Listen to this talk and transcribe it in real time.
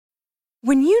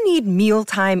When you need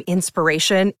mealtime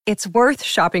inspiration, it's worth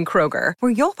shopping Kroger,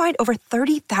 where you'll find over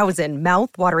 30,000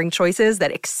 mouth-watering choices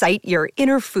that excite your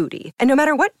inner foodie. And no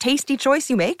matter what tasty choice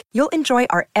you make, you'll enjoy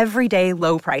our everyday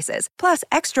low prices, plus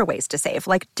extra ways to save,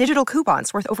 like digital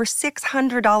coupons worth over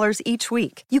 $600 each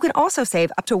week. You can also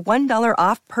save up to $1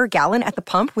 off per gallon at the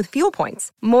pump with fuel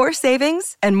points. More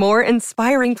savings and more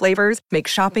inspiring flavors make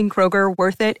shopping Kroger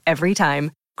worth it every time.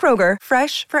 Kroger,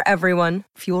 fresh for everyone.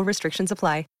 Fuel restrictions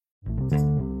apply.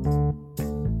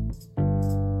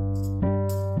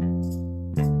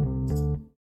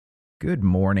 Good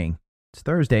morning. It's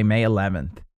Thursday, May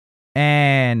 11th,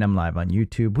 and I'm live on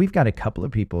YouTube. We've got a couple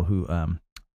of people who,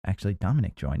 actually,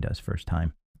 Dominic joined us first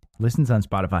time. Listens on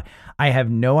Spotify. I have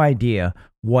no idea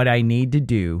what I need to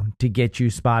do to get you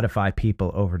Spotify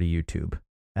people over to YouTube.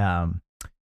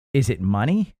 Is it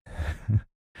money?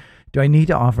 Do I need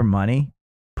to offer money?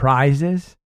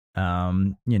 Prizes?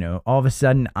 All of a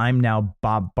sudden I'm now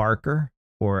Bob Barker,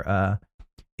 or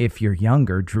if you're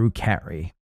younger, Drew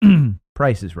Carey.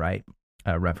 Price is Right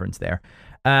reference there.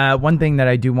 One thing that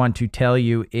I do want to tell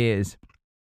you is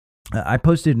I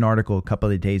posted an article a couple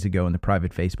of days ago in the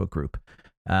private Facebook group.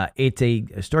 It's a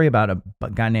story about a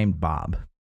guy named Bob.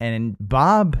 And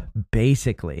Bob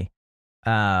basically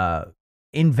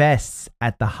invests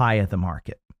at the high of the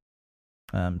market.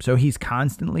 So he's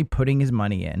constantly putting his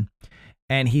money in,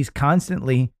 and he's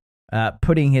constantly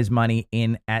putting his money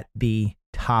in at the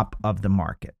top of the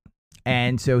market.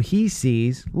 And so he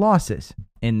sees losses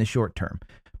in the short term,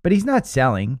 but he's not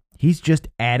selling. He's just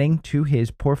adding to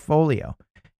his portfolio,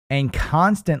 and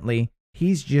constantly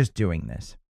he's just doing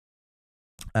this.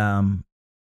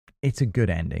 It's a good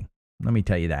ending. Let me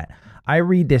tell you that. I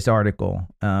read this article,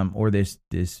 or this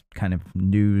kind of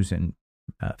news and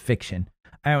fiction.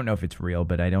 I don't know if it's real,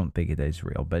 but I don't think it is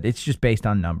real, but it's just based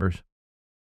on numbers.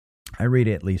 I read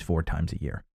it at least 4 times a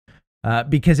year,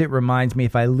 because it reminds me,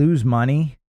 if I lose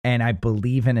money and I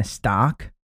believe in a stock,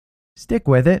 stick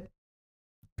with it,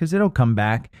 because it'll come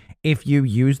back. If you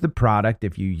use the product,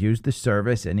 if you use the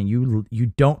service, and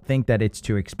you don't think that it's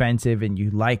too expensive, and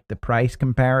you like the price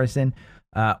comparison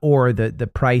or the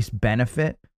price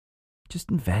benefit, just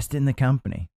invest in the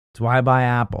company. It's why I buy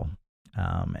Apple,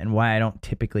 and why I don't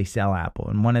typically sell Apple.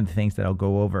 And one of the things that I'll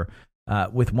go over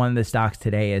with one of the stocks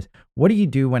today is, what do you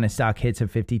do when a stock hits a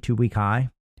 52-week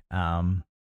high?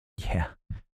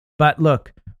 But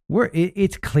look,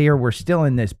 it's clear we're still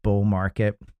in this bull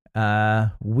market.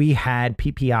 We had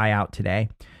PPI out today.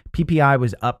 PPI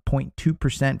was up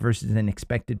 0.2% versus an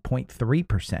expected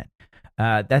 0.3%.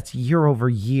 That's year over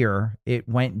year. It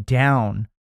went down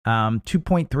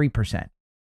 2.3%.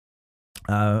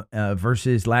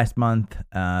 Versus last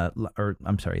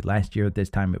year at this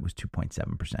time, it was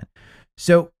 2.7%.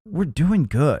 So we're doing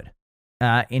good.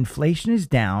 Inflation is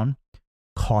down.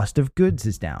 Cost of goods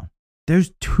is down.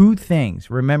 There's 2 things.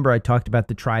 Remember, I talked about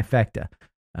the trifecta.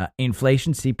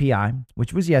 Inflation, CPI,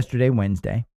 which was yesterday,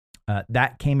 Wednesday.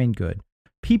 That came in good.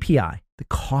 PPI, the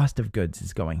cost of goods,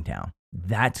 is going down.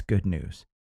 That's good news.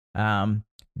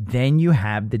 Then you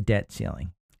have the debt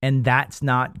ceiling, and that's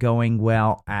not going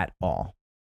well at all.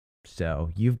 So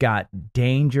you've got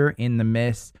danger in the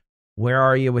mist. Where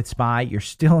are you with SPY? You're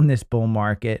still in this bull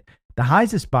market. The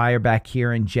highs of SPY are back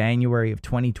here in January of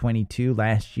 2022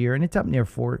 last year, and it's up near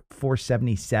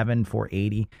 477,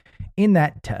 480 in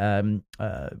that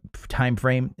time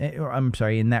frame.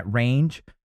 In that range.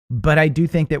 But I do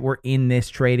think that we're in this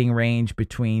trading range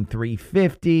between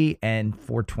 350 and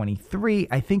 423.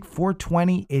 I think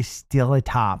 420 is still a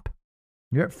top.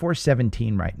 You're at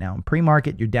 417 right now. In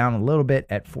pre-market, you're down a little bit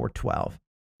at 412.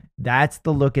 That's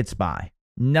the look at SPY.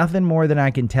 Nothing more than I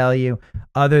can tell you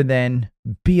other than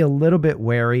be a little bit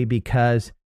wary,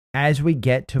 because as we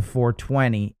get to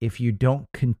 420, if you don't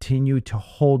continue to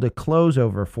hold a close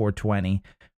over 420,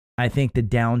 I think the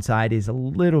downside is a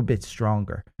little bit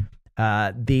stronger.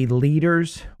 The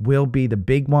leaders will be the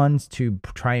big ones to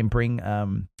try and bring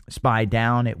SPY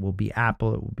down. It will be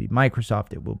Apple. It will be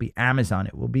Microsoft. It will be Amazon.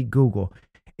 It will be Google.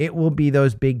 It will be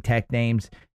those big tech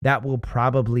names that will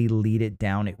probably lead it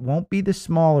down. It won't be the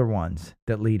smaller ones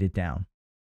that lead it down.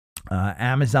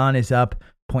 Amazon is up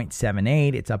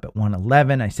 0.78. It's up at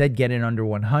 111. I said get it under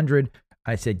 100.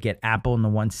 I said get Apple in the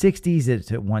 160s.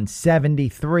 It's at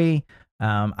 173.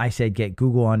 I said get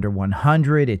Google under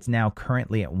 100. It's now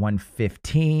currently at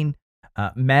 115.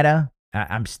 Meta,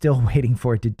 I'm still waiting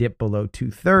for it to dip below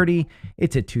 230.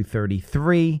 It's at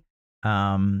 233.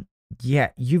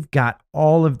 You've got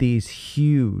all of these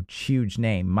huge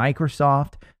name.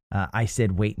 Microsoft, I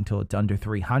said wait until it's under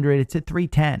 300. It's at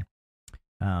 310.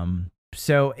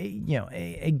 So,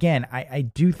 again, I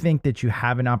do think that you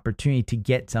have an opportunity to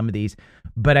get some of these,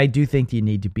 but I do think you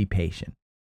need to be patient.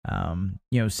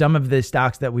 Some of the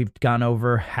stocks that we've gone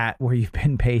over where you've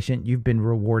been patient, you've been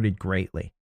rewarded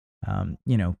greatly.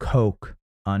 Coke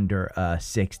under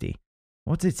 60.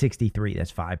 What's at 63?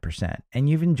 That's 5%. And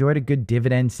you've enjoyed a good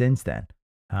dividend since then.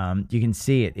 You can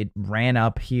see it. It ran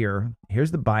up here.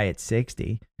 Here's the buy at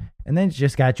 60. And then it's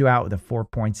just got you out with a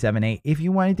 4.78 if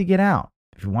you wanted to get out.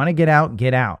 If you want to get out,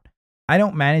 get out. I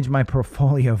don't manage my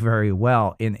portfolio very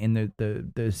well in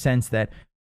the sense that,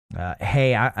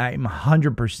 hey, I'm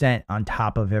 100% on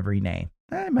top of every name.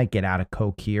 I might get out of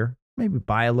Coke here. Maybe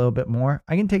buy a little bit more.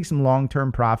 I can take some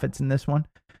long-term profits in this one.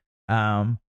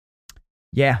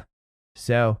 Yeah.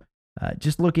 So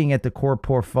just looking at the core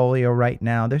portfolio right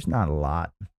now, there's not a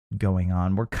lot going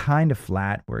on. We're kind of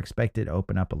flat. We're expected to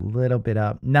open up a little bit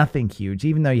up. Nothing huge,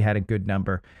 even though you had a good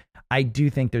number. I do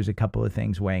think there's a couple of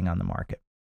things weighing on the market.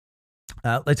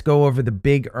 Let's go over the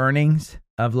big earnings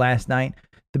of last night.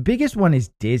 The biggest one is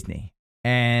Disney,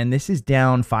 and this is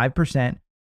down 5%.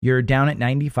 You're down at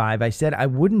 95. I said I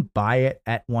wouldn't buy it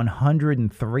at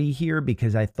 103 here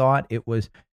because I thought it was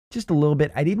just a little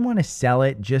bit. I didn't want to sell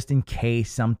it just in case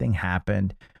something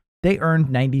happened. They earned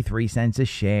 93 cents a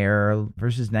share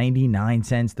versus 99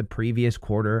 cents the previous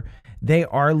quarter. They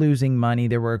are losing money.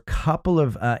 There were a couple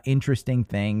of interesting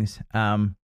things.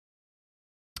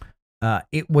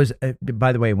 It was,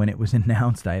 by the way, when it was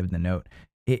announced, I have the note,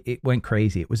 it went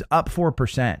crazy. It was up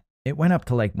 4%. It went up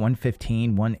to like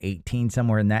 115, 118,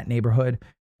 somewhere in that neighborhood.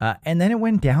 And then it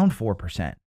went down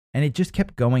 4%. And it just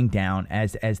kept going down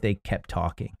as they kept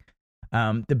talking.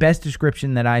 The best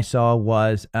description that I saw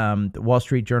was the Wall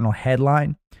Street Journal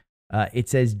headline. It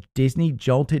says, Disney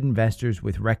jolted investors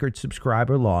with record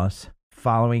subscriber loss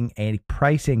following a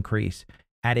price increase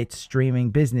at its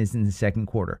streaming business in the second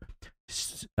quarter,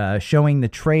 showing the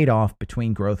trade-off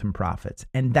between growth and profits.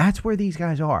 And that's where these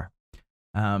guys are.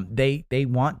 They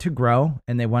want to grow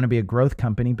and they want to be a growth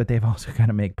company, but they've also got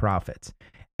to make profits.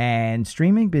 And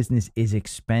streaming business is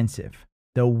expensive.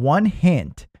 The one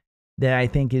hint that I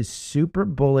think is super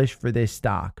bullish for this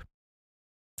stock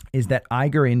is that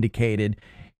Iger indicated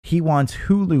he wants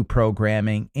Hulu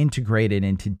programming integrated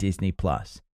into Disney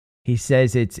Plus. He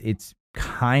says it's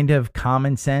kind of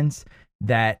common sense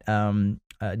that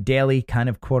daily kind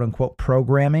of quote unquote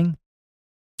programming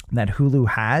that Hulu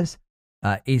has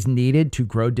is needed to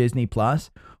grow Disney Plus.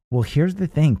 Well, here's the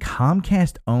thing.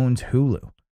 Comcast owns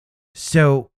Hulu.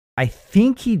 So I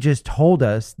think he just told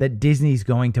us that Disney's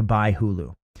going to buy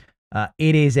Hulu.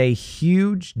 It is a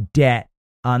huge debt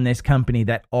on this company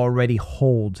that already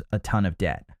holds a ton of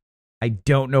debt. I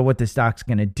don't know what the stock's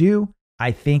going to do.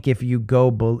 I think if you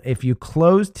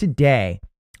close today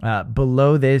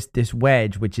below this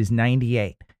wedge, which is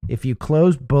 98, if you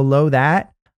close below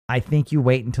that, I think you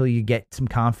wait until you get some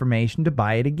confirmation to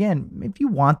buy it again. If you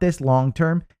want this long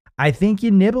term, I think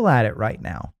you nibble at it right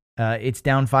now. It's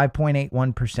down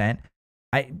 5.81%.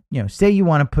 Say you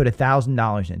want to put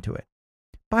 $1,000 into it.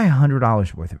 Buy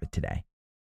 $100 worth of it today.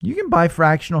 You can buy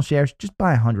fractional shares. Just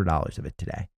buy $100 of it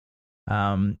today.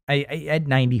 At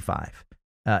 95.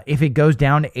 If it goes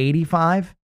down to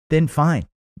 85, then fine.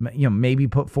 Maybe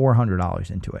put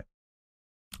 $400 into it.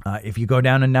 If you go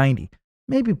down to 90,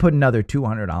 maybe put another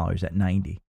 $200 at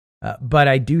 90. But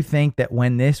I do think that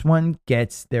when this one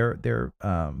gets their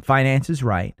finances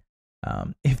right,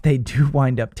 if they do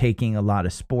wind up taking a lot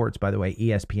of sports, by the way,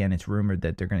 ESPN, it's rumored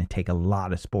that they're going to take a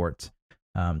lot of sports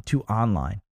to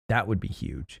online. That would be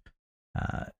huge.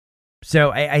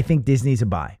 So I think Disney's a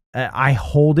buy. I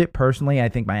hold it personally. I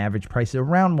think my average price is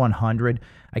around 100.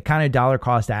 I kind of dollar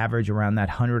cost average around that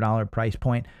 $100 price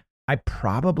point. I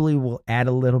probably will add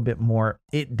a little bit more.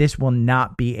 This will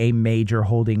not be a major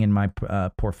holding in my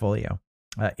portfolio.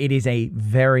 It is a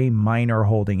very minor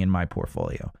holding in my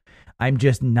portfolio. I'm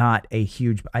just not a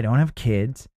huge, I don't have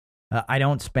kids. I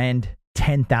don't spend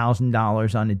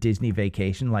 $10,000 on a Disney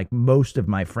vacation like most of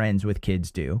my friends with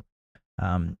kids do.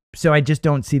 So I just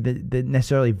don't see the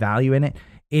necessarily value in it.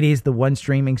 It is the one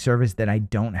streaming service that I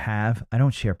don't have. I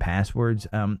don't share passwords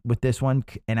with this one,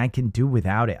 and I can do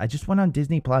without it. I just went on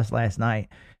Disney Plus last night.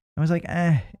 I was like,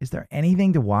 is there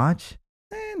anything to watch?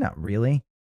 Not really.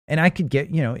 And I could get,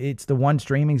 it's the one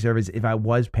streaming service. If I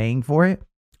was paying for it,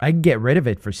 I could get rid of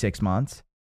it for 6 months.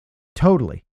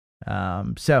 Totally.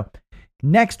 So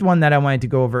next one that I wanted to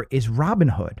go over is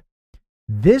Robinhood.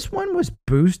 This one was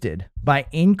boosted by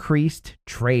increased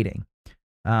trading.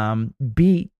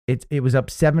 It was up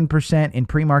 7% in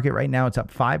pre-market. Right now it's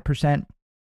up 5%.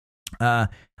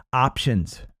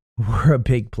 Options were a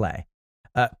big play.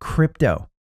 Crypto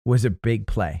was a big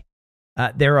play.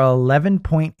 There are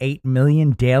 11.8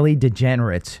 million daily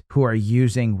degenerates who are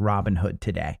using Robinhood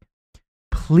today.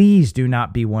 Please do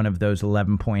not be one of those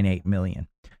 11.8 million.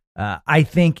 I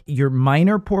think your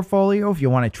minor portfolio, if you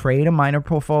want to trade a minor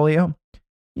portfolio,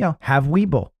 have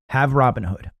Webull, have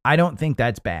Robinhood. I don't think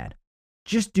that's bad.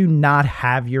 Just do not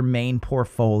have your main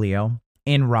portfolio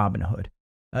in Robinhood.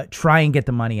 Try and get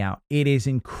the money out. It is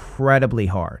incredibly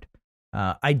hard.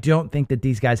 I don't think that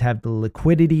these guys have the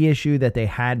liquidity issue that they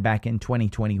had back in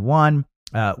 2021,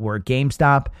 where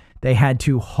GameStop, they had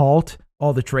to halt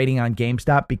all the trading on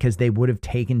GameStop because they would have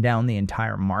taken down the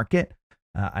entire market.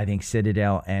 I think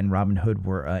Citadel and Robinhood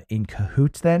were in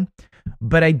cahoots then.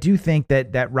 But I do think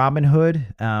that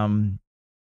Robinhood,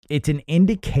 it's an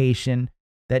indication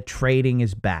that trading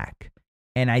is back.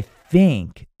 And I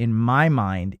think, in my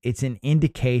mind, it's an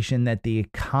indication that the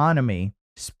economy,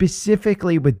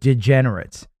 specifically with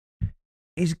degenerates,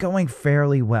 is going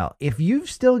fairly well. If you've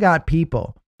still got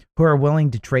people who are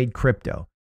willing to trade crypto,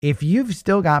 if you've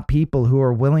still got people who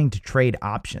are willing to trade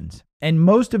options, and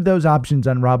most of those options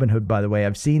on Robinhood, by the way,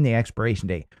 I've seen the expiration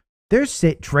date. They're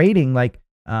trading like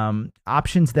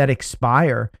options that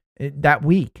expire that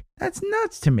week. That's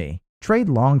nuts to me. Trade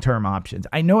long-term options.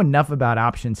 I know enough about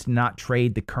options to not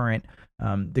trade the current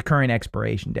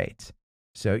expiration dates.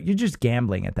 So you're just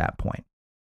gambling at that point.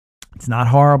 It's not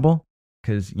horrible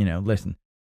because, listen,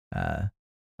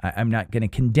 I'm not going to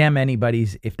condemn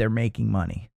anybody's if they're making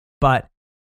money, but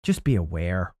just be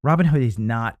aware. Robinhood is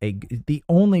not the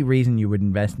only reason you would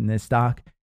invest in this stock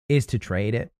is to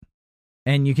trade it.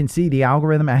 And you can see the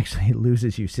algorithm actually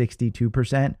loses you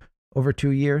 62% over 2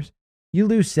 years. You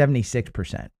lose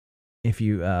 76% if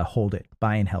you hold it,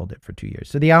 buy and held it for 2 years.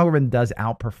 So the algorithm does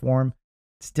outperform.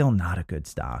 Still not a good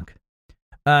stock.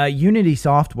 Unity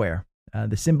Software.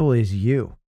 The symbol is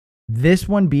U. This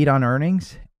one beat on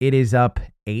earnings. It is up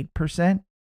 8%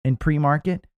 in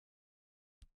pre-market.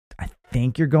 I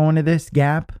think you're going to this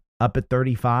gap up at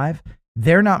 35.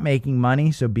 They're not making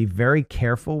money, so be very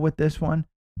careful with this one.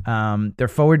 Their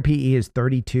forward PE is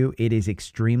 32. It is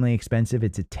extremely expensive.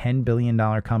 It's a $10 billion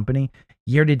company.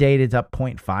 Year to date, it's up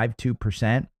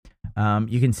 0.52%.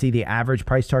 You can see the average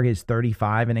price target is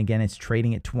 35, and again, it's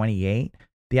trading at 28.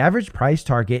 The average price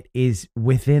target is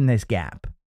within this gap.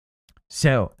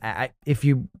 So if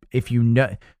you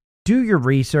know, do your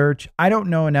research. I don't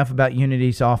know enough about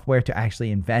Unity Software to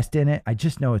actually invest in it. I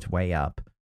just know it's way up.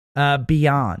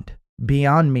 Beyond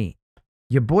Meat.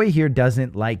 Your boy here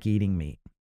doesn't like eating meat.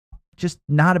 Just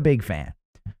not a big fan.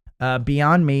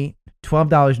 Beyond Meat,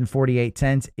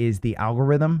 $12.48 is the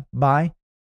algorithm buy.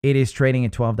 It is trading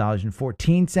at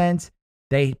 $12.14.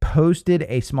 They posted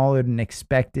a smaller than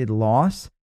expected loss.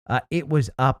 It was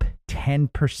up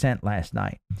 10% last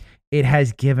night. It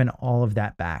has given all of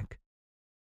that back.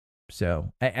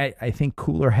 So I think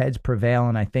cooler heads prevail,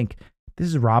 and I think this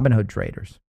is Robinhood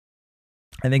traders.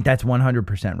 I think that's 100%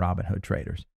 Robinhood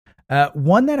traders.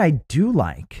 One that I do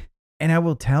like, and I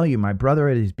will tell you, my brother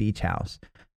at his beach house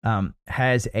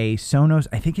has a Sonos.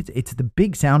 I think it's the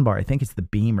big soundbar. I think it's the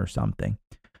Beam or something.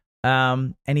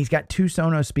 And he's got 2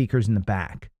 Sonos speakers in the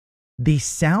back. The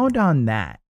sound on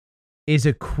that is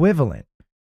equivalent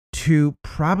to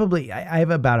probably, I have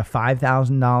about a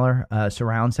 $5,000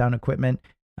 surround sound equipment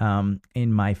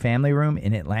in my family room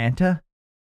in Atlanta.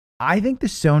 I think the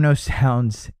Sonos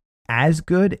sounds as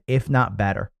good, if not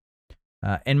better.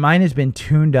 And mine has been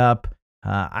tuned up.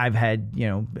 I've had,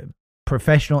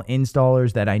 professional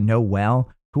installers that I know well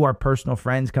who are personal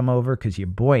friends come over because your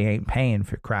boy ain't paying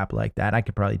for crap like that. I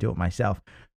could probably do it myself.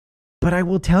 But I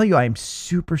will tell you, I'm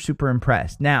super, super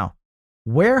impressed. Now,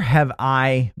 where have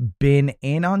I been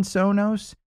in on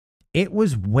Sonos? It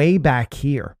was way back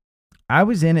here. I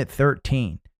was in at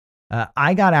 13.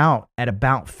 I got out at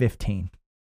about 15.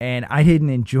 And I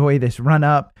didn't enjoy this run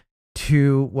up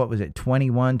to,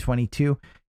 21, 22.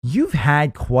 You've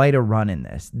had quite a run in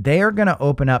this. They're going to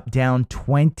open up down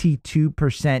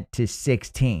 22% to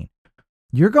 16.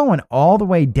 You're going all the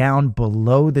way down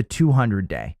below the 200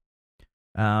 day.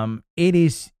 It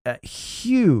is a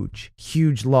huge,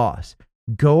 huge loss.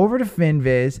 Go over to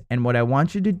FinViz, and what I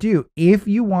want you to do, if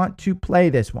you want to play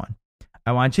this one,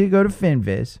 I want you to go to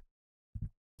FinViz.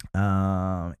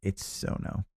 It's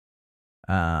Sono.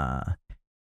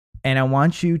 And I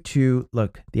want you to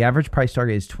look, the average price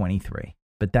target is 23,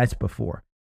 but that's before.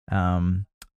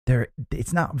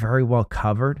 It's not very well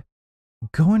covered.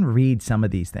 Go and read some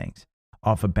of these things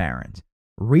off of Barron's.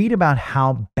 Read about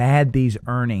how bad these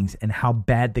earnings and how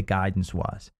bad the guidance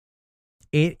was.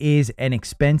 It is an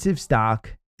expensive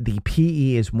stock. The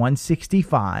PE is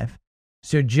 165.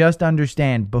 So just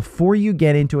understand, before you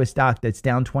get into a stock that's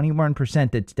down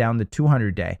 21%, that's down the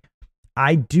 200 day,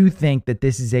 I do think that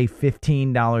this is a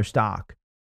 $15 stock.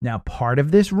 Now, part of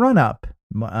this run up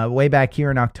way back here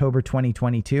in October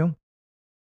 2022,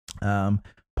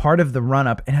 part of the run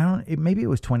up, and maybe it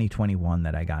was 2021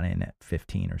 that I got in at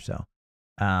 15 or so.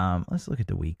 Let's look at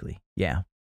the weekly. Yeah,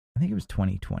 I think it was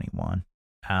 2021.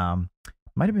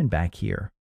 Might have been back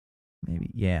here.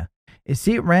 Maybe, yeah.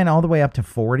 See, it ran all the way up to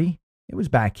 40. It was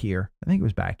back here. I think it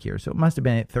was back here. So it must have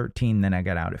been at 13. Then I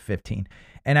got out at 15.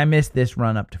 And I missed this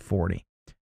run up to 40.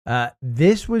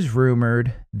 This was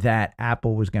rumored that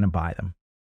Apple was going to buy them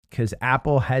because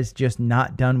Apple has just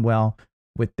not done well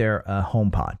with their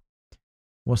HomePod.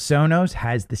 Well, Sonos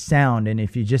has the sound, and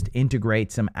if you just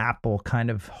integrate some Apple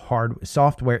kind of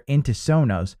software into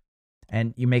Sonos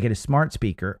and you make it a smart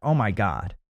speaker, oh my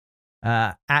God.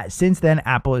 Since then,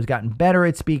 Apple has gotten better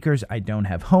at speakers. I don't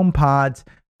have HomePods,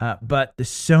 but the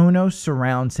Sonos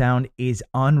surround sound is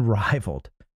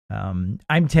unrivaled.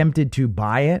 I'm tempted to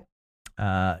buy it,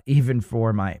 even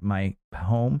for my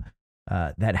home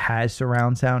that has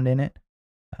surround sound in it.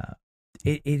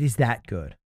 It is that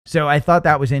good. So I thought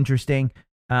that was interesting.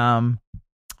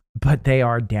 But they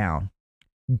are down.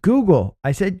 Google,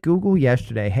 I said Google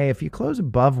yesterday, hey, if you close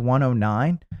above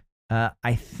 109,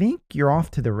 I think you're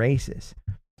off to the races.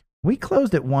 We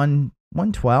closed at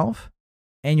 112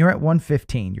 and you're at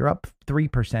 115. You're up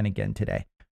 3% again today.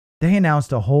 They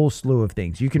announced a whole slew of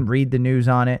things. You can read the news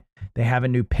on it. They have a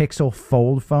new Pixel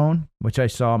Fold phone, which I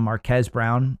saw Marquez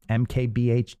Brown,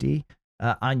 MKBHD,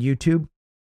 on YouTube,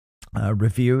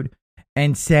 reviewed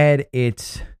and said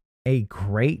it's a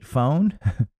great phone.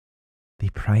 The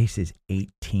price is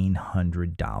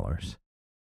 $1,800.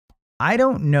 I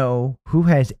don't know who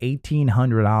has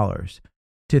 $1,800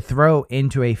 to throw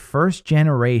into a first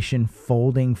generation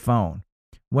folding phone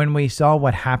when we saw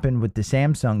what happened with the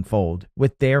Samsung Fold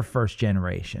with their first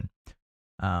generation.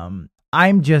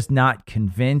 I'm just not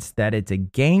convinced that it's a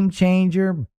game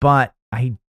changer, but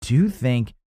I do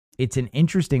think it's an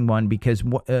interesting one because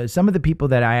some of the people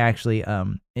that I actually,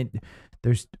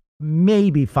 there's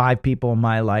maybe 5 people in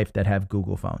my life that have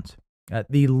Google phones.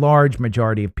 The large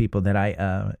majority of people that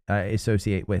I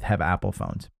associate with have Apple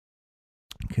phones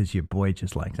because your boy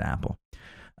just likes Apple.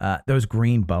 Those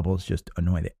green bubbles just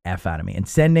annoy the F out of me. And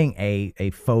sending a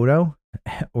photo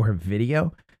or a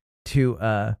video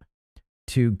to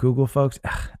Google folks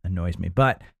annoys me.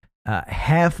 But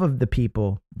half of the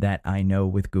people that I know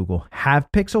with Google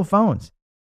have Pixel phones,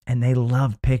 and they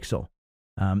love Pixel.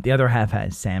 The other half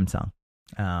has Samsung.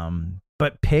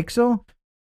 But Pixel,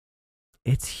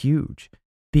 it's huge.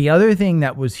 The other thing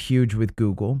that was huge with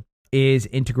Google is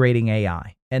integrating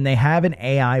AI. And they have an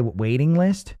AI waiting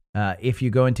list. If you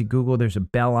go into Google, there's a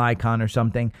bell icon or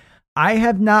something. I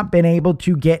have not been able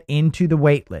to get into the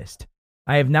wait list.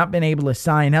 I have not been able to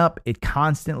sign up. It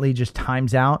constantly just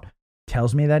times out,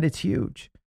 tells me that it's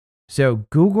huge. So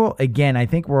Google, again, I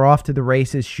think we're off to the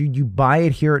races. Should you buy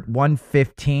it here at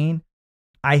 115?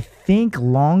 I think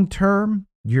long term,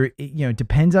 it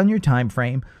depends on your time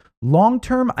frame. Long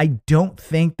term, I don't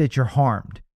think that you're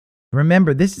harmed.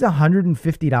 Remember, this is a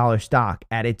 $150 stock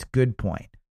at its good point.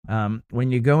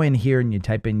 When you go in here and you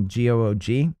type in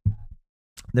GOOG,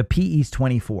 the PE is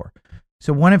 24.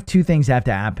 So one of two things have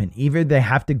to happen. Either they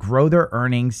have to grow their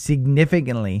earnings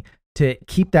significantly to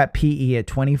keep that PE at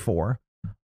 24,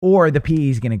 or the PE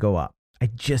is going to go up.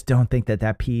 I just don't think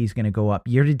that PE is going to go up.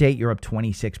 Year to date, you're up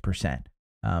 26%.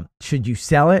 Should you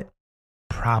sell it?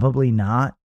 Probably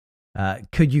not.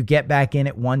 Could you get back in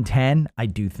at 110? I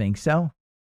do think so.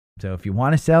 So if you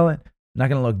want to sell it, I'm not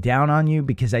going to look down on you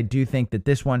because I do think that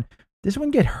this one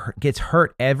gets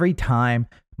hurt every time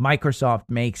Microsoft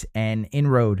makes an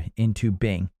inroad into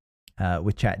Bing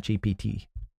with ChatGPT.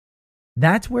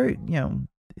 That's where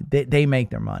they make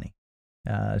their money.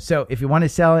 So if you want to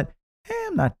sell it,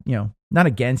 I'm not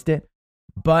against it.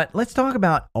 But let's talk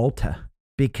about Ulta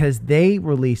because they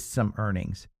released some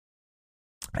earnings,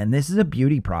 and this is a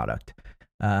beauty product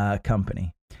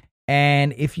company.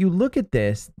 And if you look at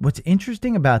this, what's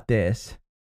interesting about this,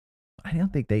 I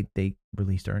don't think they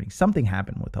released earnings. Something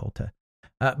happened with Ulta,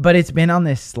 but it's been on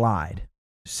this slide.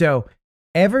 So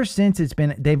ever since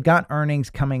they've got earnings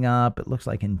coming up. It looks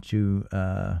like in June,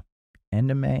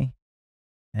 end of May.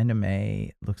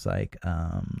 It looks like,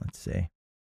 let's see,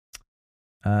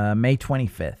 May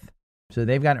 25th. So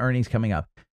they've got earnings coming up.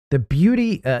 The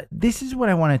beauty, this is what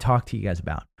I want to talk to you guys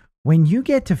about. When you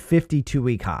get to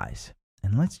 52-week highs,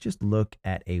 and let's just look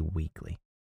at a weekly.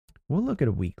 We'll look at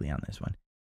a weekly on this one.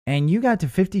 And you got to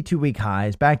 52-week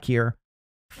highs back here,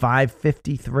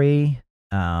 553,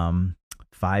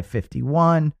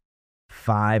 551,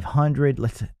 500.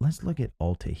 Let's look at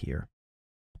Ulta here.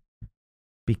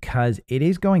 because it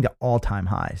is going to all-time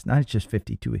highs, not just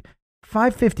 52 weeks,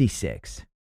 556.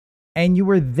 And you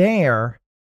were there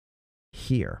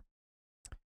here.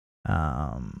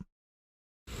 Let's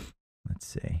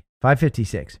see,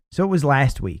 556. So it was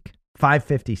last week,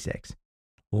 556.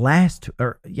 May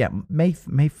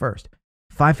 1st,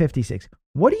 556.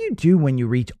 What do you do when you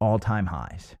reach all-time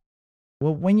highs?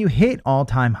 Well, when you hit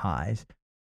all-time highs,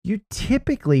 you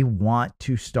typically want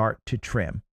to start to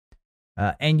trim,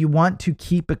 and you want to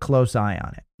keep a close eye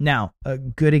on it. Now, a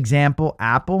good example,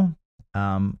 Apple.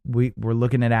 We're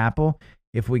looking at Apple.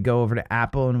 If we go over to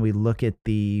Apple and we look at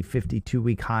the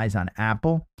 52-week highs on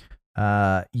Apple,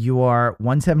 you are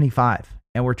 175,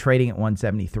 and we're trading at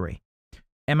 173.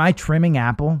 Am I trimming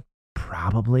Apple?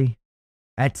 Probably.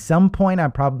 At some point, I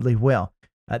probably will.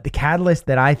 The catalyst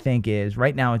that I think is,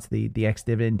 right now it's the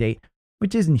ex-dividend date,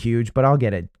 which isn't huge, but I'll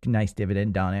get a nice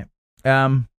dividend on it.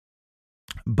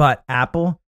 But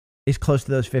Apple is close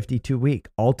to those 52-week.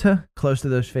 Ulta, close to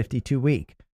those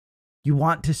 52-week. You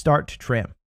want to start to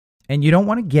trim. And you don't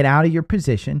want to get out of your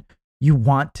position. You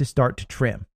want to start to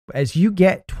trim. As you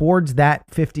get towards that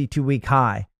 52-week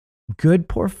high, good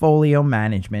portfolio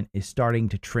management is starting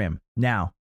to trim.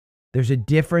 Now, there's a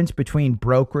difference between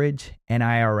brokerage and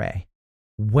IRA.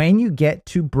 When you get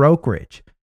to brokerage,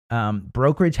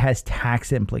 brokerage has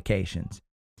tax implications.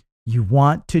 You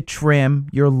want to trim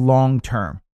your long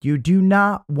term. You do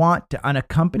not want to, on a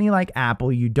company like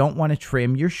Apple, you don't want to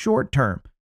trim your short term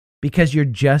because you're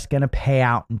just going to pay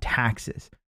out in taxes.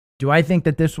 Do I think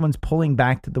that this one's pulling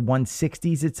back to the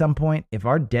 160s at some point? If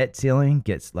our debt ceiling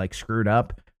gets like screwed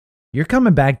up, you're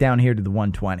coming back down here to the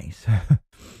 120s.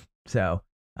 So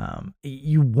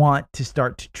you want to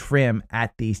start to trim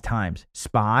at these times.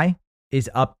 SPY is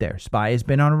up there. SPY has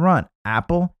been on a run.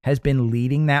 Apple has been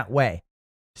leading that way.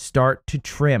 Start to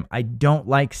trim. I don't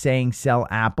like saying sell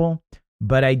Apple,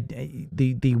 but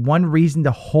the one reason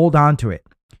to hold on to it,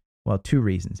 well, two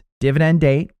reasons. Dividend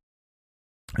date,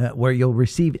 where you'll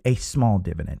receive a small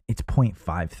dividend. It's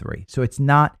 0.53. So it's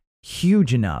not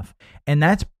huge enough. And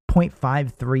that's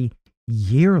 0.53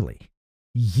 yearly.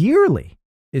 Yearly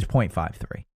is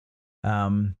 0.53.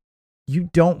 You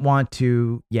don't want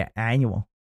to, annual.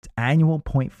 It's annual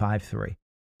 0.53.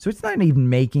 So it's not even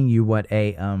making you what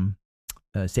a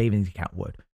savings account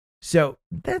would. So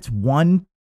that's one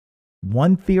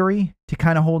theory to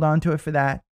kind of hold on to it for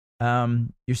that.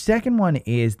 Your second one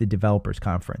is the developers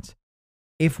conference.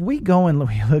 If we go and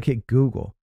look at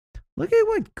Google, look at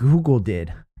what Google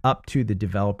did up to the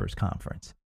developers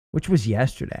conference, which was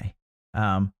yesterday.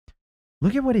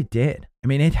 Look at what it did. I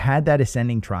mean, it had that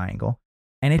ascending triangle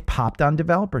and it popped on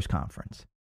developers conference.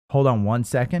 Hold on one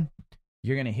second.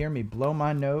 You're going to hear me blow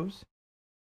my nose.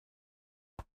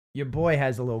 Your boy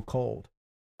has a little cold.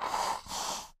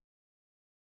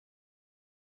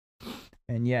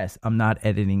 And yes, I'm not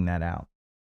editing that out.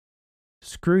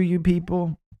 Screw you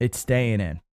people. It's staying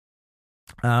in.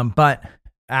 But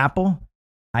Apple,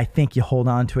 I think you hold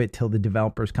on to it till the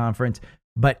developers conference.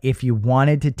 But if you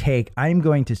wanted to take, I'm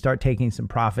going to start taking some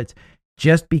profits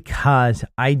just because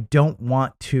I don't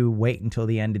want to wait until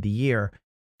the end of the year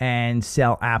and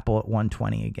sell Apple at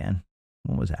 120 again.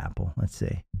 What was Apple? Let's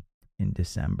see. In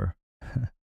December.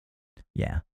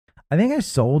 Yeah. I think I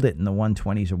sold it in the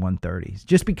 120s or 130s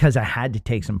just because I had to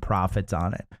take some profits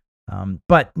on it.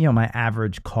 But, my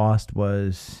average cost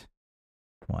was,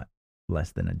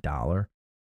 less than $1.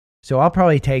 So I'll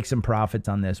probably take some profits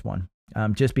on this one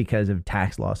just because of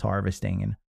tax loss harvesting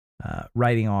and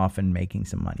writing off and making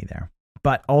some money there.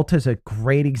 But Ulta's a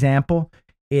great example.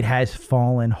 It has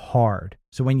fallen hard.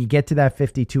 So when you get to that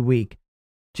 52-week,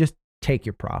 just take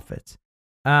your profits.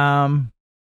 Roblox.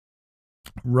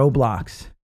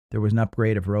 There was an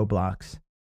upgrade of Roblox.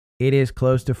 It is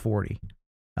close to 40.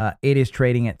 It is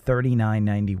trading at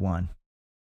 $39.91.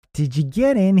 Did you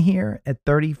get in here at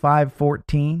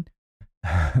 $35.14?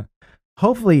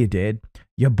 Hopefully you did.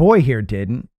 Your boy here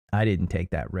didn't. I didn't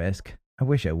take that risk. I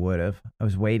wish I would have. I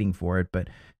was waiting for it, but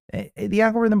the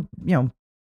algorithm,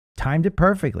 timed it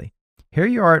perfectly. Here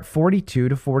you are at 42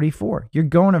 to 44. You're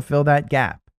going to fill that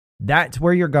gap. That's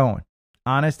where you're going.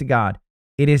 Honest to God.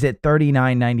 It is at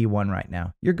 $39.91 right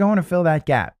now. You're going to fill that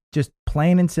gap. Just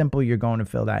plain and simple, you're going to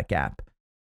fill that gap.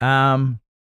 I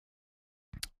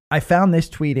found this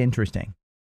tweet interesting.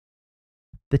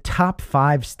 The top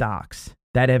 5 stocks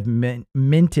that have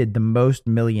minted the most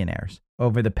millionaires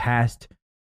over the past,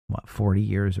 40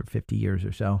 years or 50 years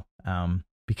or so,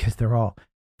 because they're all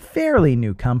fairly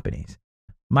new companies.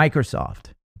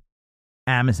 Microsoft,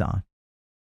 Amazon,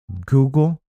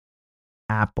 Google,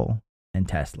 Apple, and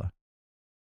Tesla.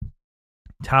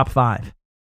 Top 5.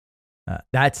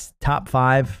 That's top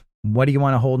 5 What do you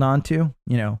want to hold on to?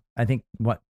 I think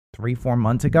 3-4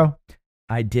 months ago,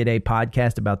 I did a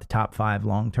podcast about the top 5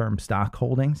 long-term stock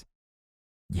holdings.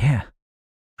 Yeah,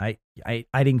 I'd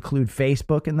include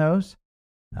Facebook in those.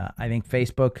 I think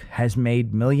Facebook has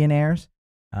made millionaires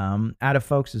out of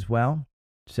folks as well.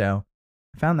 So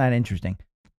I found that interesting.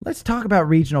 Let's talk about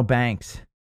regional banks.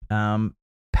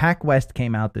 PacWest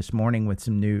came out this morning with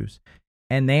some news,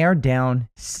 and they are down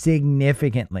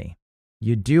significantly.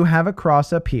 You do have a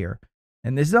cross up here,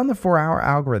 and this is on the 4-hour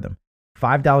algorithm,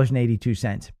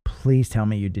 $5.82. Please tell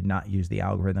me you did not use the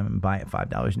algorithm and buy at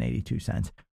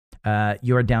 $5.82.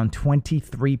 You are down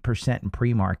 23% in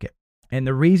pre-market. And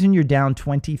the reason you're down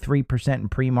 23% in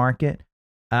pre-market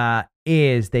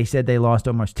is they said they lost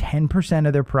almost 10%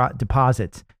 of their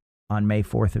deposits on May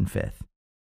 4th and 5th.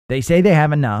 They say they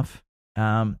have enough,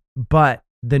 but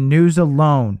the news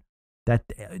alone that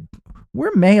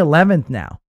we're May 11th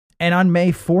now. And on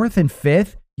May 4th and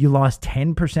 5th, you lost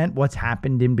 10%. What's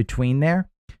happened in between there?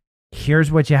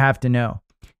 Here's what you have to know.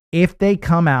 If they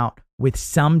come out with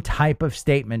some type of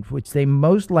statement, which they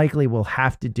most likely will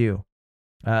have to do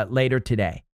later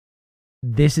today,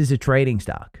 this is a trading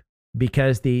stock,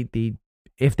 because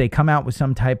if they come out with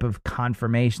some type of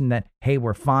confirmation that, hey,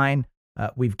 we're fine,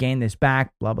 we've gained this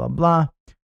back, blah, blah, blah,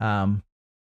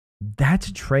 that's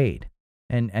a trade.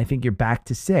 And I think you're back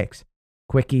to 6.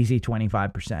 Quick, easy,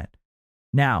 25%.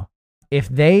 Now, if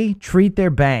they treat their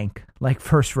bank like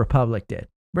First Republic did,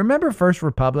 remember First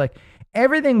Republic,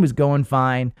 everything was going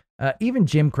fine. Even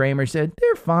Jim Cramer said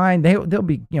they're fine. They'll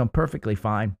be perfectly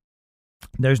fine.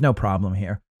 There's no problem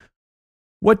here.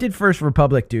 What did First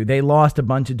Republic do? They lost a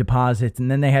bunch of deposits, and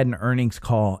then they had an earnings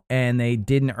call, and they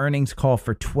did an earnings call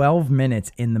for 12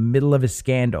 minutes in the middle of a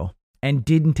scandal and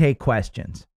didn't take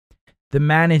questions. The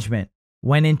management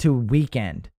went into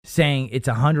weekend saying it's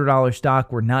a $100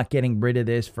 stock. We're not getting rid of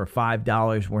this for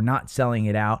 $5. We're not selling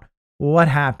it out. Well, what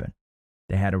happened?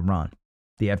 They had a run.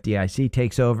 The FDIC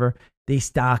takes over. The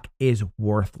stock is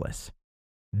worthless.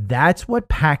 That's what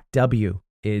PacW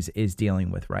is dealing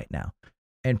with right now.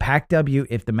 And PacW,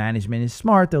 if the management is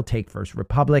smart, they'll take First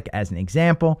Republic as an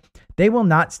example. They will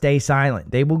not stay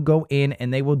silent. They will go in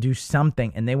and they will do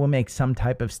something, and they will make some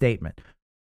type of statement.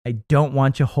 I don't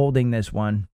want you holding this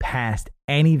one past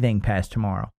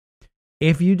tomorrow.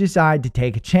 If you decide to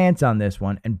take a chance on this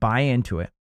one and buy into it,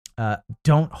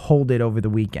 don't hold it over the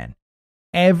weekend.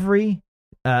 Every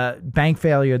bank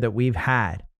failure that we've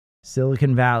had,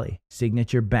 Silicon Valley,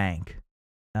 Signature Bank.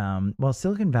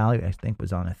 Silicon Valley, I think,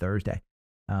 was on a Thursday.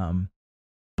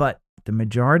 But the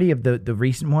majority of the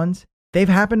recent ones, they've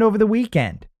happened over the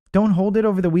weekend. Don't hold it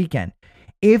over the weekend.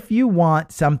 If you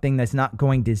want something that's not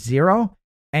going to zero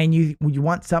and you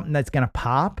want something that's going to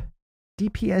pop,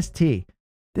 DPST.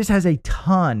 This has a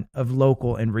ton of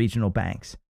local and regional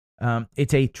banks.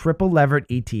 It's a triple levered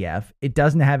ETF. It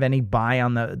doesn't have any buy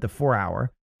on the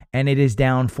 4-hour, and it is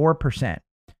down 4%.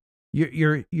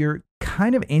 You're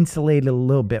kind of insulated a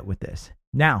little bit with this.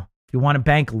 Now, if you want to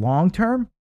bank long term,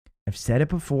 I've said it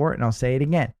before and I'll say it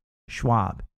again.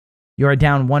 Schwab, you're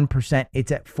down 1%.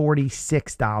 It's at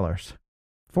 $46.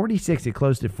 46. It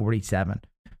closed at 47.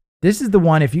 This is the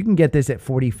one. If you can get this at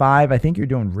 45, I think you're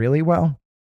doing really well.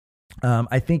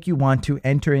 I think you want to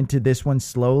enter into this one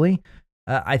slowly.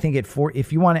 I think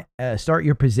if you want to start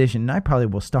your position, and I probably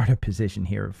will start a position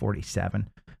here at 47.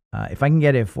 If I can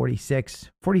get it at 46,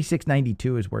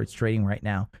 46.92 is where it's trading right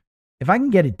now. If I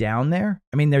can get it down there,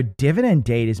 I mean, their dividend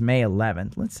date is May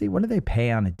 11th. Let's see. What do they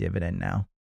pay on a dividend now?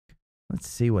 Let's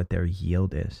see what their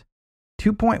yield is.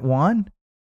 2.1?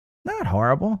 Not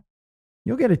horrible.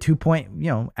 You'll get a 2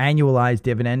 annualized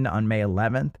dividend on May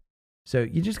 11th. So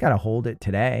you just got to hold it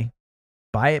today.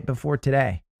 Buy it before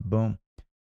today. Boom.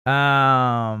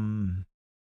 Yeah.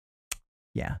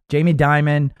 Jamie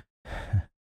Dimon.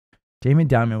 Jamie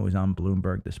Dimon was on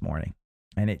Bloomberg this morning,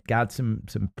 and it got some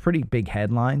pretty big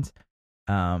headlines.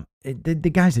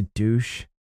 The guy's a douche.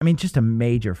 I mean, just a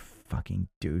major fucking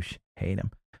douche. Hate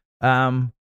him.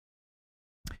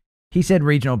 He said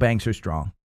regional banks are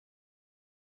strong.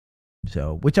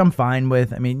 So, which I'm fine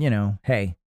with. I mean,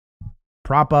 hey,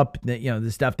 prop up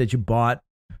the stuff that you bought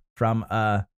from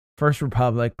First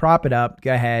Republic, prop it up,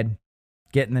 go ahead,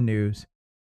 get in the news.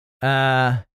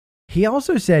 He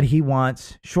also said he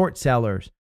wants short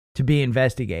sellers to be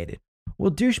investigated.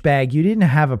 Well, douchebag, you didn't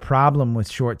have a problem with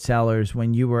short sellers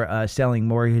when you were selling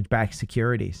mortgage-backed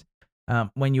securities,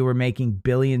 when you were making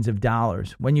billions of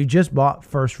dollars, when you just bought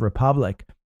First Republic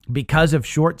because of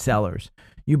short sellers.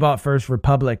 You bought First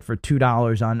Republic for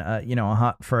 $2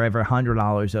 on, for every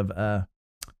 $100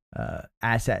 of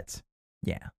assets.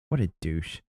 Yeah, what a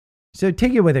douche. So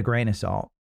take it with a grain of salt.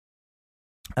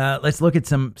 Let's look at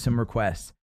some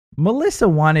requests. Melissa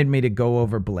wanted me to go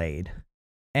over Blade.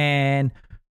 And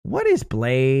what is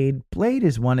Blade? Blade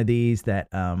is one of these that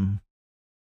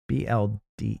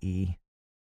BLDE.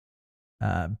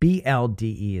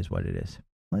 BLDE is what it is.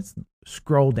 Let's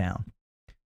scroll down.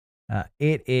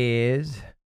 It is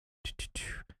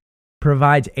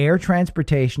provides air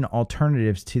transportation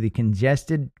alternatives to the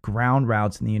congested ground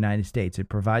routes in the United States. It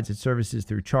provides its services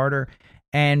through charter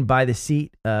and by the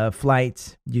seat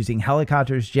flights using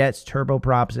helicopters, jets,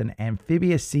 turboprops, and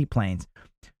amphibious seaplanes.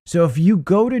 So if you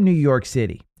go to New York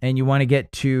City and you want to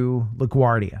get to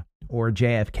LaGuardia or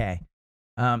JFK,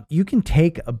 you can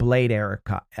take a Blade Air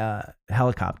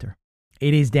helicopter.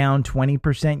 It is down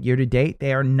 20% year to date.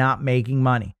 They are not making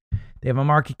money. They have a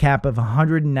market cap of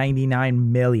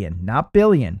 199 million, not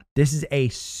billion. This is a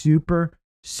super,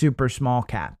 super small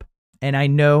cap. And I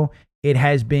know it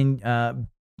has been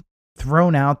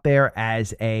thrown out there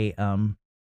as a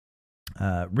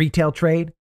retail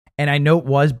trade. And I know it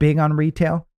was big on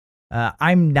retail.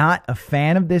 I'm not a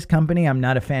fan of this company. I'm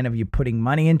not a fan of you putting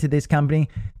money into this company.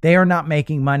 They are not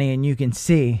making money. And you can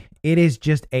see it is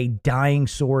just a dying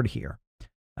sword here.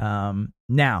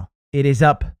 Now, it is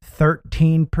up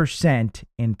 13%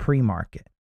 in pre-market.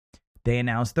 They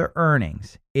announced their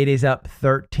earnings. It is up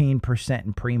 13%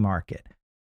 in pre-market.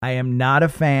 I am not a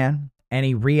fan.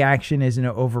 Any reaction is an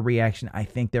overreaction. I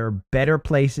think there are better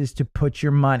places to put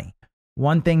your money.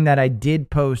 One thing that I did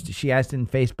post, she asked in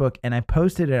Facebook, and I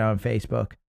posted it on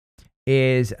Facebook,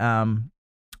 is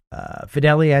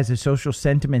Fidelity has a social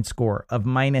sentiment score of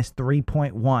minus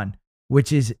 3.1,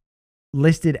 which is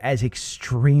listed as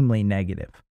extremely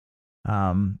negative.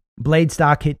 Blade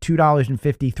stock hit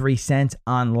 $2.53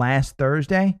 on last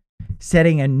Thursday,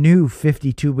 setting a new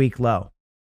 52-week low.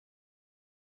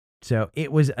 So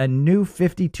it was a new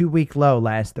 52-week low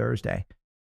last Thursday.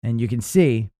 And you can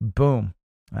see, boom,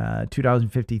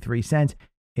 $2.53.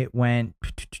 It went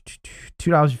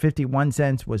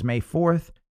 $2.51 was May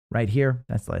 4th, right here.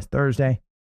 That's last Thursday.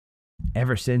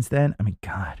 Ever since then, I mean,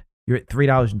 God, you're at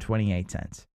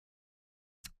 $3.28.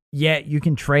 Yeah, you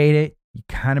can trade it. You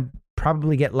kind of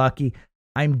probably get lucky.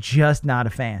 I'm just not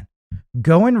a fan.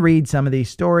 Go and read some of these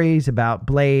stories about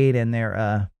Blade and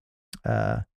their,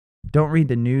 don't read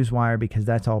the Newswire because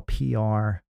that's all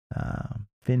PR.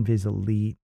 FinViz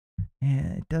Elite.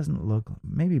 Yeah, it doesn't look,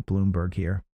 maybe Bloomberg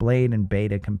here. Blade and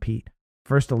Beta compete.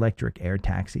 First electric air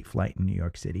taxi flight in New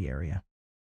York City area.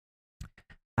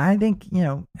 I think,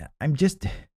 I'm just,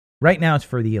 right now it's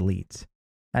for the elites.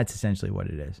 That's essentially what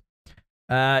it is.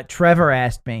 Trevor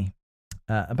asked me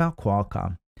about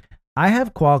Qualcomm. I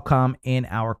have Qualcomm in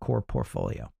our core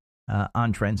portfolio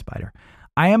on TrendSpider.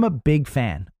 I am a big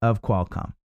fan of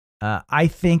Qualcomm. I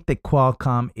think that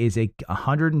Qualcomm is a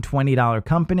 $120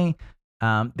 company.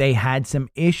 They had some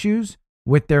issues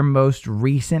with their most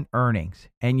recent earnings,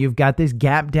 and you've got this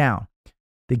gap down.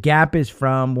 The gap is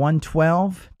from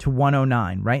 112 to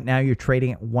 109. Right now, you're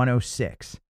trading at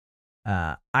 106.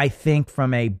 I think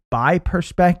from a buy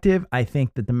perspective, I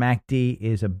think that the MACD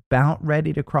is about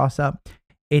ready to cross up.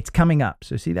 It's coming up.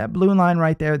 So see that blue line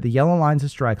right there? The yellow line's a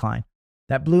strike line.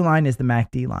 That blue line is the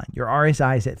MACD line. Your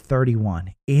RSI is at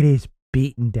 31. It is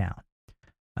beaten down.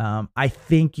 I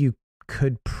think you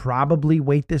could probably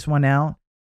wait this one out.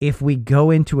 If we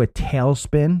go into a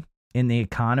tailspin in the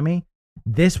economy,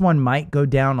 this one might go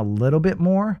down a little bit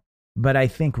more. But I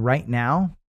think right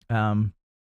now,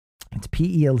 its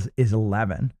PE is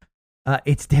 11.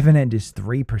 Its dividend is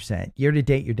 3%. Year to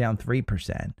date, you're down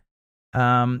 3%.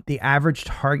 The average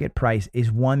target price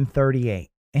is 138,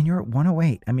 and you're at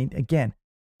 108. I mean, again,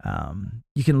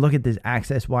 you can look at this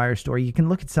Access Wire story. You can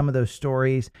look at some of those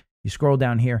stories. You scroll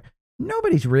down here.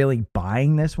 Nobody's really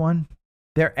buying this one.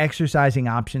 They're exercising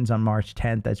options on March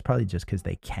 10th. That's probably just because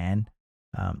they can.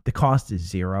 The cost is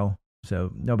zero,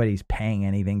 so nobody's paying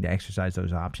anything to exercise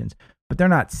those options. But they're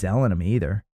not selling them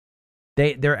either.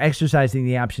 They're exercising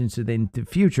the options so that in the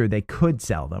future they could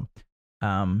sell them.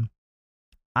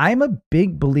 I'm a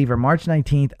big believer. March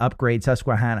 19th, upgrade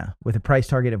Susquehanna with a price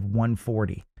target of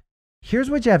 140.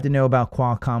 Here's what you have to know about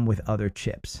Qualcomm with other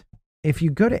chips. If you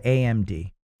go to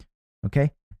AMD,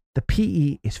 okay, the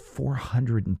PE is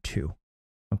 402.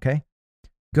 Okay,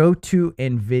 go to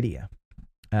NVIDIA.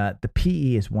 The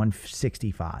PE is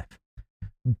 165.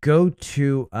 Go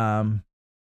to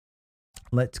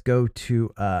let's go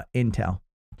to Intel.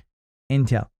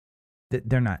 Intel,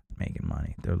 they're not making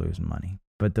money. They're losing money.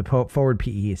 But the forward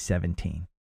PE is 17.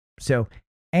 So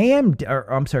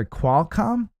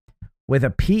Qualcomm with a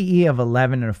PE of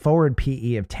 11 and a forward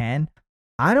PE of 10,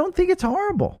 I don't think it's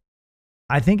horrible.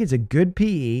 I think it's a good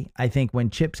PE. I think when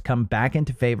chips come back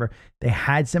into favor, they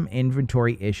had some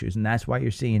inventory issues, and that's why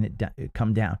you're seeing it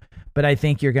come down. But I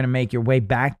think you're going to make your way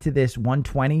back to this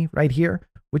 120 right here,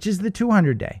 which is the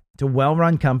 200-day. It's a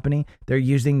well-run company. They're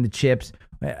using the chips.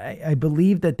 I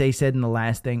believe that they said in the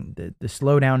last thing that the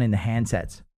slowdown in the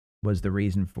handsets was the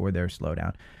reason for their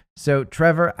slowdown. So,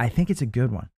 Trevor, I think it's a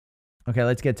good one. Okay,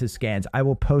 let's get to scans. I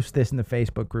will post this in the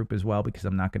Facebook group as well because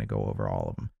I'm not going to go over all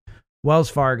of them. Wells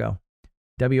Fargo,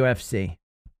 WFC.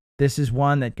 This is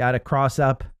one that got a cross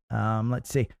up. Let's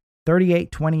see,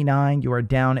 38.29. You are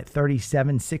down at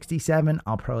 37.67.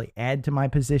 I'll probably add to my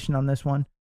position on this one.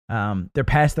 They're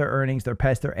past their earnings. They're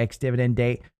past their ex-dividend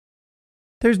date.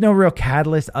 There's no real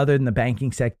catalyst other than the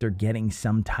banking sector getting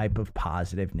some type of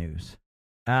positive news.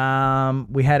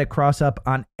 We had a cross up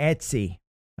on Etsy.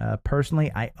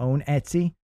 Personally, I own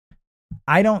Etsy.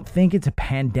 I don't think it's a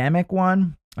pandemic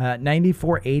one.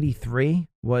 94.83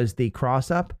 was the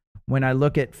cross up. When I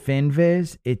look at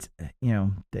FinViz, it's,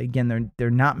 again,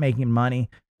 they're not making money.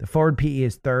 The forward PE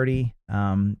is 30.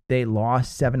 They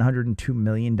lost $702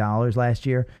 million last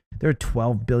year. They're a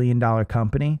 $12 billion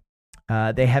company.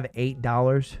 They have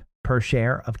 $8 per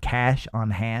share of cash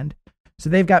on hand. So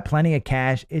they've got plenty of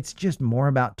cash. It's just more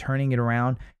about turning it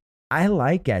around. I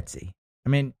like Etsy. I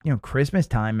mean, Christmas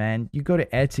time, man, you go to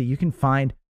Etsy, you can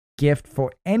find gift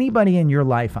for anybody in your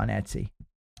life on Etsy.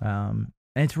 And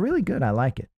it's really good. I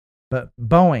like it. But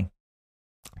Boeing,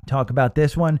 talk about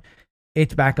this one.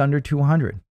 It's back under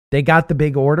 200. They got the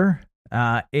big order.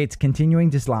 It's continuing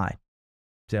to slide.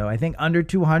 So I think under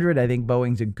 200, I think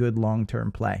Boeing's a good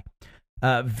long-term play.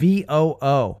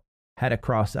 VOO had a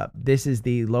cross up. This is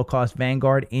the low-cost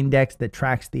Vanguard index that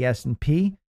tracks the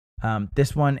S&P.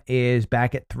 This one is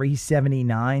back at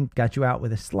 379. Got you out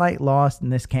with a slight loss in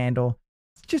this candle.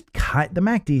 It's just the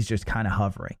MACD is just kind of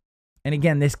hovering. And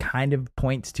again, this kind of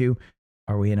points to,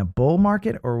 are we in a bull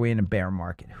market or are we in a bear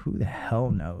market? Who the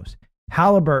hell knows?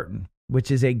 Halliburton,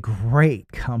 which is a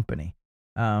great company.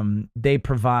 They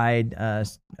provide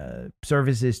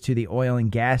services to the oil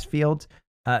and gas fields.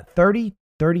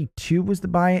 30.32 was the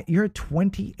buy. You're at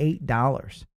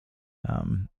 $28.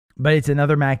 But it's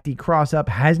another MACD cross up.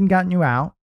 Hasn't gotten you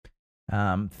out. The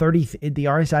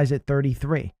RSI is at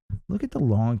 33. Look at the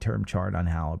long-term chart on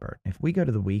Halliburton. If we go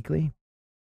to the weekly,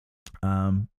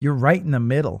 you're right in the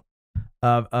middle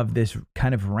of this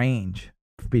kind of range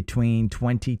between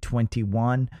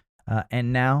 2021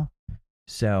 and now.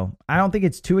 So I don't think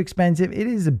it's too expensive. It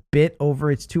is a bit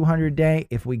over its 200-day.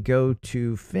 If we go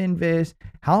to FinViz,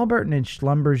 Halliburton and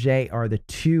Schlumberger are the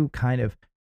two kind of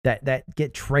that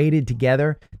get traded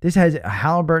together.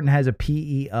 Halliburton has a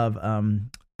PE of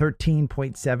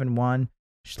 13.71.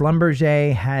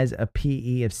 Schlumberger has a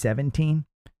PE of 17.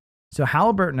 So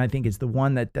Halliburton, I think, is the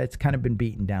one that's kind of been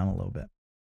beaten down a little bit.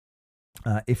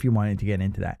 If you wanted to get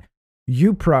into that,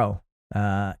 UPro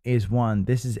is one.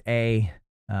 This is a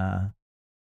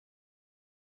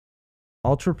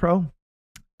Ultra Pro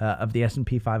of the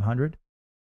S&P 500.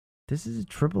 This is a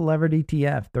triple levered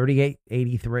ETF,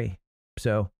 38.83.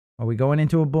 So are we going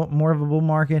into more of a bull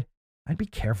market? I'd be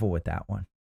careful with that one.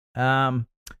 Let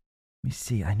me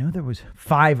see. I know there was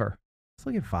Fiverr. Let's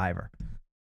look at Fiverr.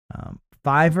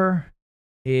 Fiverr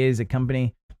is a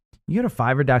company. You go to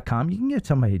Fiverr.com. You can get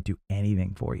somebody to do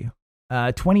anything for you.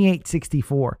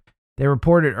 28.64. They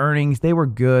reported earnings. They were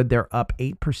good. They're up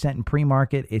 8% in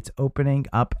pre-market. It's opening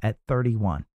up at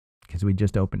 31 because we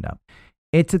just opened up.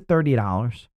 It's at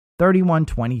 $30.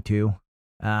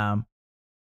 31.22.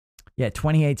 Yeah,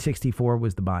 28.64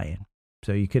 was the buy-in.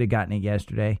 So you could have gotten it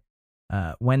yesterday.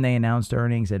 When they announced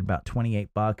earnings at about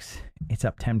 $28, it's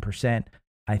up 10%.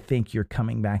 I think you're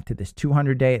coming back to this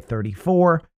 200-day at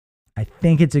 34. I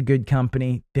think it's a good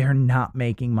company. They're not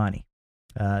making money.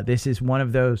 This is one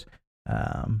of those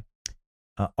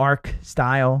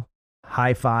ARC-style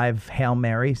high five Hail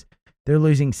Marys. They're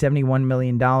losing $71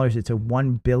 million. It's a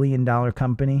 $1 billion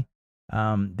company.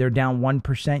 They're down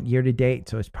 1% year to date,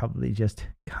 so it's probably just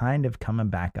kind of coming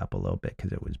back up a little bit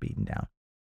because it was beaten down.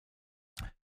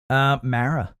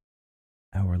 Mara,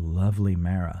 our lovely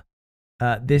Mara.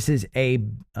 This is a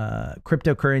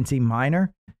cryptocurrency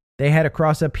miner. They had a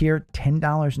cross up here,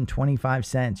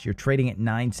 $10.25. You're trading at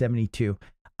 $9.72.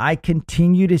 I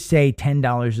continue to say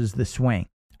 $10 is the swing.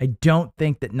 I don't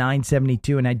think that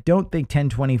 $9.72 and I don't think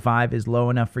 $10.25 is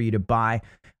low enough for you to buy.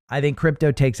 I think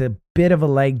crypto takes a bit of a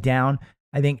leg down.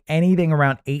 I think anything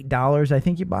around $8, I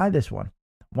think you buy this one.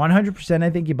 100%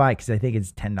 I think you buy because I think it's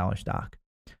a $10 stock.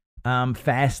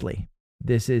 Fastly,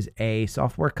 this is a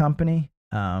software company.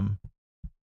 And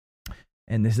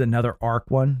this is another ARC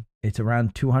one. It's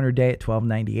around 200-day at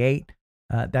 $12.98.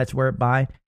 That's where it buy.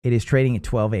 It is trading at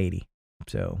 $12.80.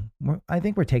 So I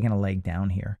think we're taking a leg down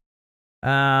here.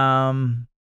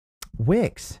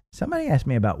 Wix. Somebody asked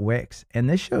me about Wix, and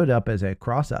this showed up as a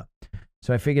cross up.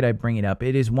 So I figured I'd bring it up.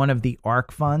 It is one of the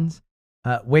ARK funds.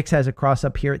 Wix has a cross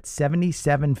up here at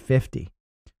 77.50.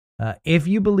 If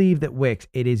you believe that Wix,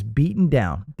 it is beaten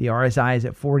down. The RSI is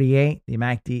at 48. The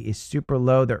MACD is super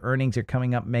low. Their earnings are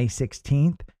coming up May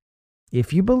 16th.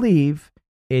 If you believe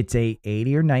it's a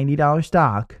 $80 or $90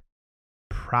 stock,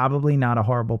 probably not a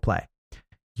horrible play.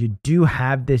 You do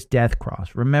have this death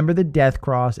cross. Remember the death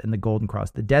cross and the golden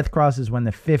cross. The death cross is when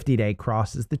the 50-day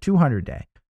crosses the 200-day.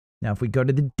 Now, if we go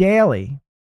to the daily,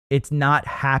 it's not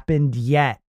happened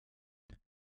yet.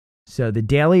 So the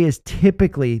daily is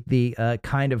typically the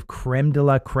kind of creme de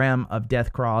la creme of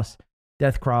death cross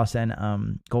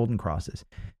and golden crosses.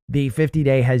 The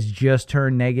 50-day has just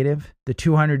turned negative. The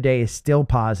 200-day is still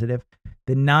positive.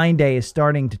 The 9-day is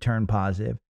starting to turn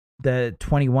positive. The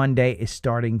 21-day is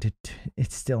starting to,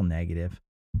 it's still negative.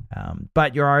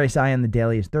 But your RSI on the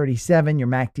daily is 37. Your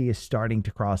MACD is starting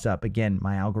to cross up. Again,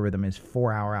 my algorithm is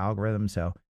 4-hour algorithm,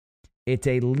 so it's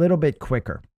a little bit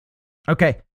quicker.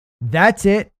 Okay, that's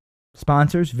it.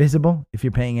 Sponsors, Visible. If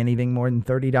you're paying anything more than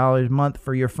 $30 a month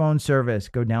for your phone service,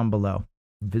 go down below.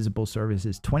 Visible service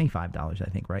is $25, I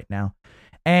think, right now.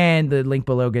 And the link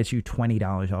below gets you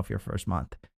 $20 off your first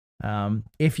month.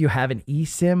 If you have an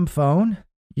eSIM phone,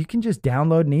 you can just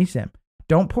download an eSIM.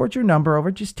 Don't port your number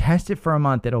over. Just test it for a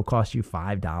month. It'll cost you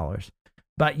 $5.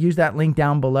 But use that link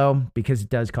down below because it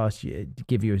does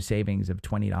give you a savings of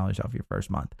 $20 off your first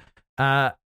month.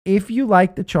 If you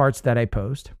like the charts that I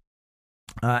post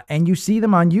and you see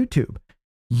them on YouTube,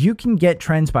 you can get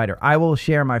TrendSpider. I will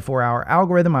share my 4-hour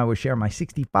algorithm. I will share my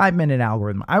 65-minute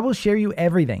algorithm. I will share you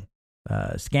everything.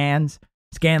 Scan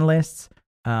lists,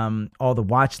 all the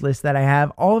watch lists that I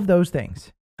have, all of those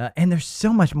things. And there's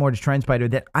so much more to TrendSpider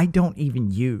that I don't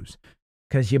even use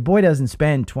because your boy doesn't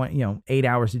spend 8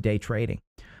 hours a day trading.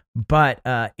 But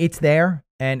it's there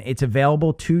and it's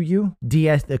available to you.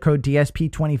 The code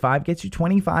DSP25 gets you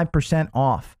 25%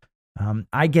 off.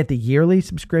 I get the yearly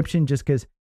subscription just because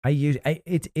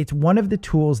it's one of the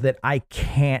tools that I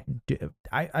can't do.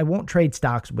 I won't trade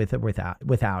stocks with it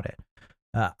without it.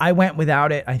 I went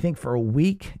without it, I think, for a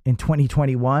week in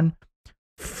 2021.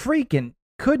 Freaking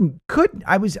couldn't.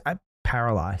 I was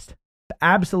paralyzed,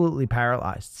 absolutely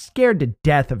paralyzed, scared to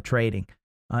death of trading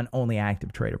on only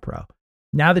Active Trader Pro.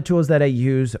 Now the tools that I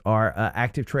use are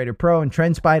Active Trader Pro and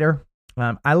TrendSpider.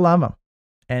 I love them,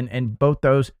 and both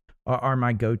those are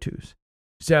my go-tos.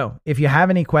 So if you have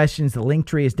any questions, the link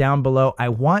tree is down below. I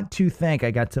want to thank,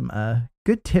 I got some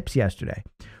good tips yesterday.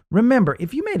 Remember,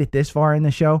 if you made it this far in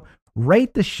the show,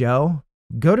 rate the show.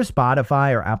 Go to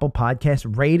Spotify or Apple Podcasts,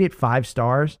 rate it 5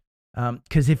 stars.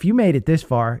 Because if you made it this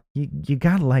far, you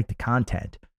got to like the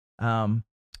content.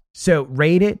 So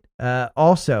rate it.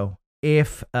 Also,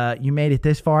 if you made it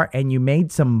this far and you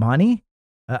made some money,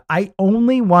 I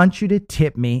only want you to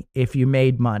tip me if you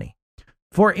made money.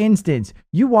 For instance,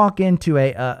 you walk into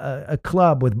a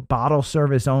club with bottle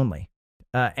service only,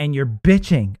 and you're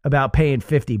bitching about paying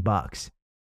 $50.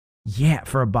 Yeah,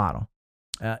 for a bottle.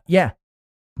 Yeah,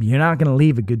 you're not going to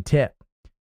leave a good tip.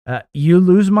 You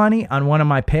lose money on one of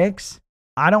my picks.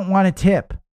 I don't want a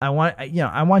tip. I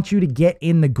want you to get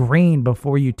in the green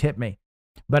before you tip me.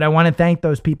 But I want to thank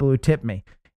those people who tip me.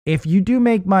 If you do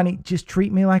make money, just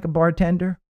treat me like a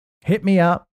bartender. Hit me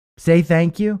up. Say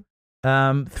thank you.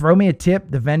 Throw me a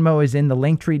tip. The Venmo is in the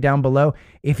link tree down below.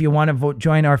 If you want to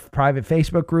join our private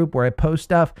Facebook group where I post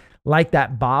stuff like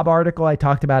that Bob article I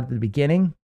talked about at the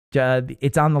beginning,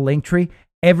 it's on the link tree.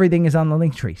 Everything is on the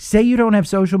link tree. Say you don't have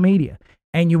social media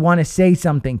and you want to say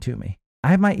something to me. I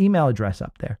have my email address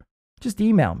up there. Just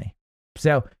email me.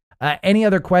 So any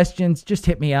other questions, just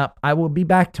hit me up. I will be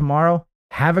back tomorrow.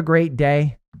 Have a great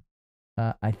day.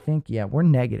 I think, we're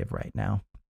negative right now.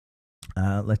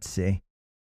 Let's see.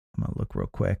 I'm going to look real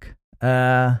quick.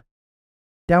 Dow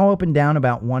opened down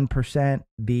about 1%.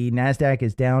 The NASDAQ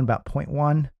is down about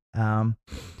 0.1.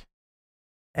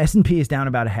 S&P is down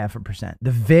about 0.5%.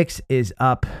 The VIX is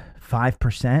up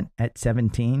 5% at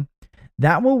 17.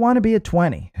 That will want to be at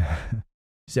 20.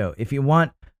 So if you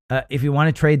want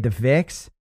to trade the VIX,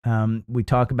 we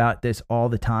talk about this all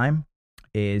the time,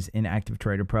 is in Active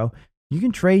Trader Pro. You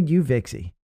can trade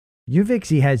UVIXY.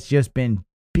 UVIXY has just been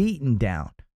beaten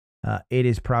down. It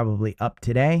is probably up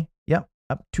today. Yep,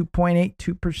 up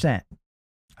 2.82%.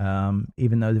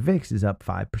 Even though the VIX is up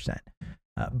 5%.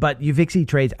 But UVIXY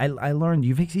trades, I learned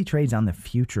UVIXY trades on the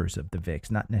futures of the VIX,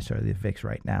 not necessarily the VIX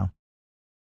right now.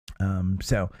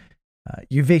 So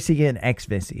UVIXY and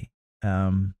XVIXY.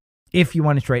 If you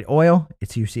want to trade oil,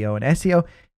 it's UCO and SEO.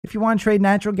 If you want to trade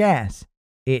natural gas,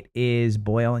 it is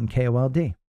Boyle and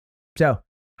KOLD. So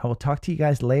I will talk to you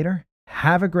guys later.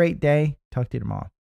 Have a great day. Talk to you tomorrow.